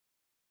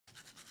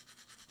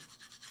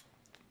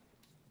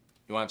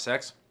You want to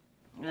have sex?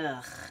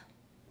 Ugh.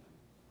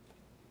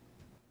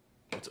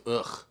 What's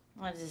ugh?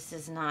 Well, this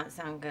does not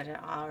sound good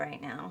at all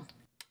right now.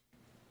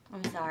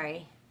 I'm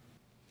sorry.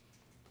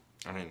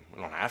 I mean,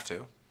 we don't have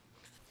to.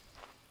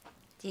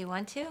 Do you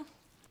want to?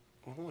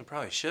 Well, we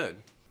probably should.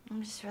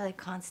 I'm just really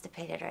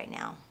constipated right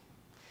now.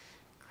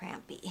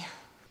 Crampy.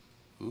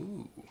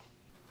 Ooh.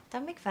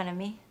 Don't make fun of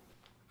me.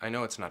 I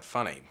know it's not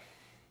funny,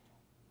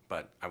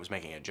 but I was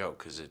making a joke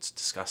because it's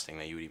disgusting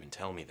that you would even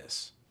tell me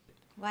this.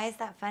 Why is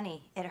that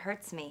funny? It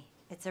hurts me.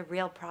 It's a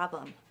real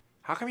problem.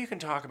 How come you can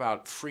talk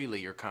about freely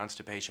your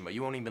constipation, but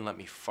you won't even let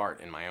me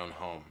fart in my own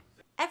home?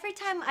 Every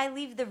time I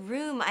leave the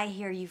room, I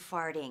hear you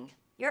farting.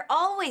 You're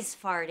always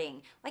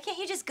farting. Why can't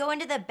you just go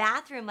into the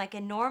bathroom like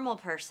a normal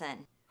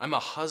person? I'm a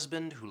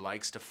husband who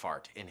likes to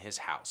fart in his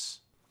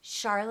house.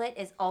 Charlotte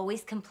is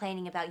always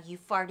complaining about you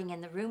farting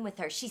in the room with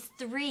her. She's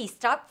 3.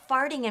 Stop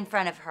farting in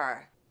front of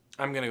her.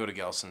 I'm gonna go to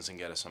Gelson's and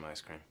get us some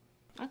ice cream.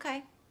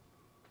 Okay.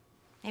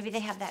 Maybe they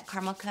have that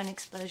caramel cone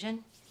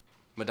explosion.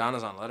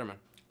 Madonna's on Letterman.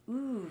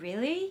 Ooh,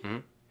 really? Hmm?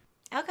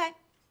 Okay.